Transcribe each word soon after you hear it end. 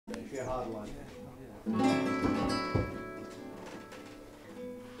a hard one.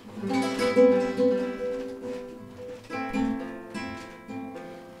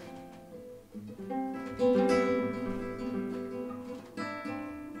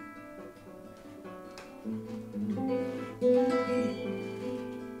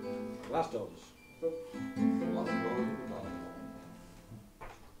 Last orders.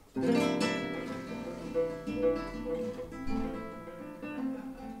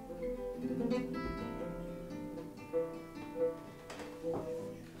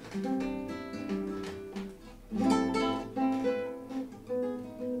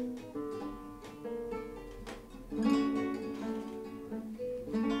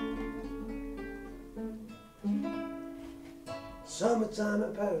 Summertime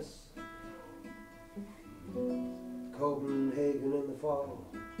in Paris, Copenhagen in the fall.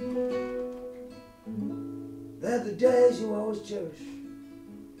 They're the days you always cherish,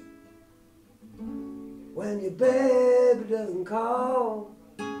 when your baby doesn't call.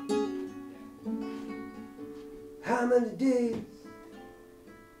 How many days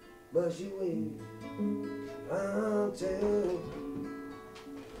must you wait until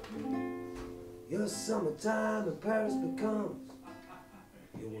your summertime in Paris becomes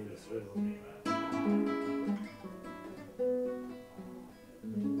your winter thrill?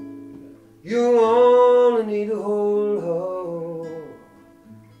 You only need to hold her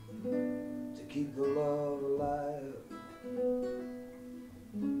to keep the love alive.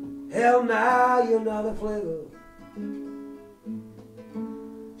 Hell, now you're not a flavor.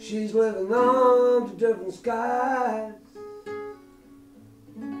 She's living on to different skies.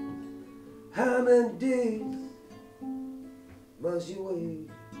 How many days must you wait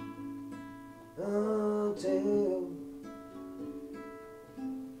until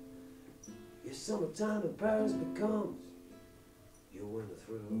your summertime in Paris becomes your winter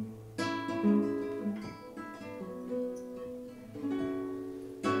thrill?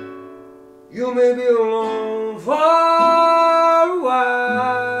 You may be alone for a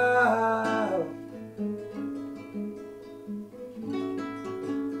while,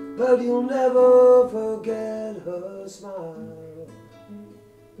 but you'll never forget her smile.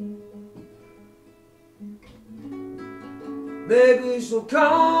 Maybe she'll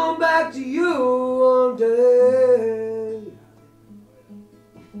come back to you one day.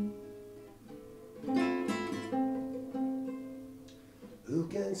 Who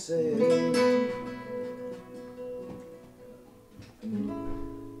can say?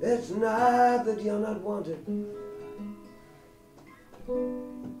 It's not that you're not wanted,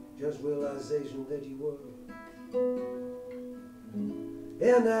 just realization that you were.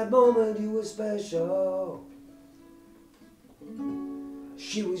 In that moment you were special.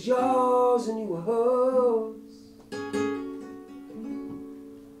 She was yours and you were hers.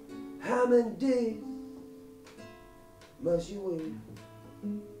 How many days must you wait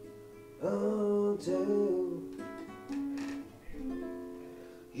until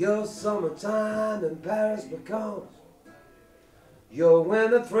your summertime in Paris becomes your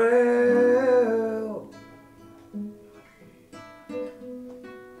winter thrill?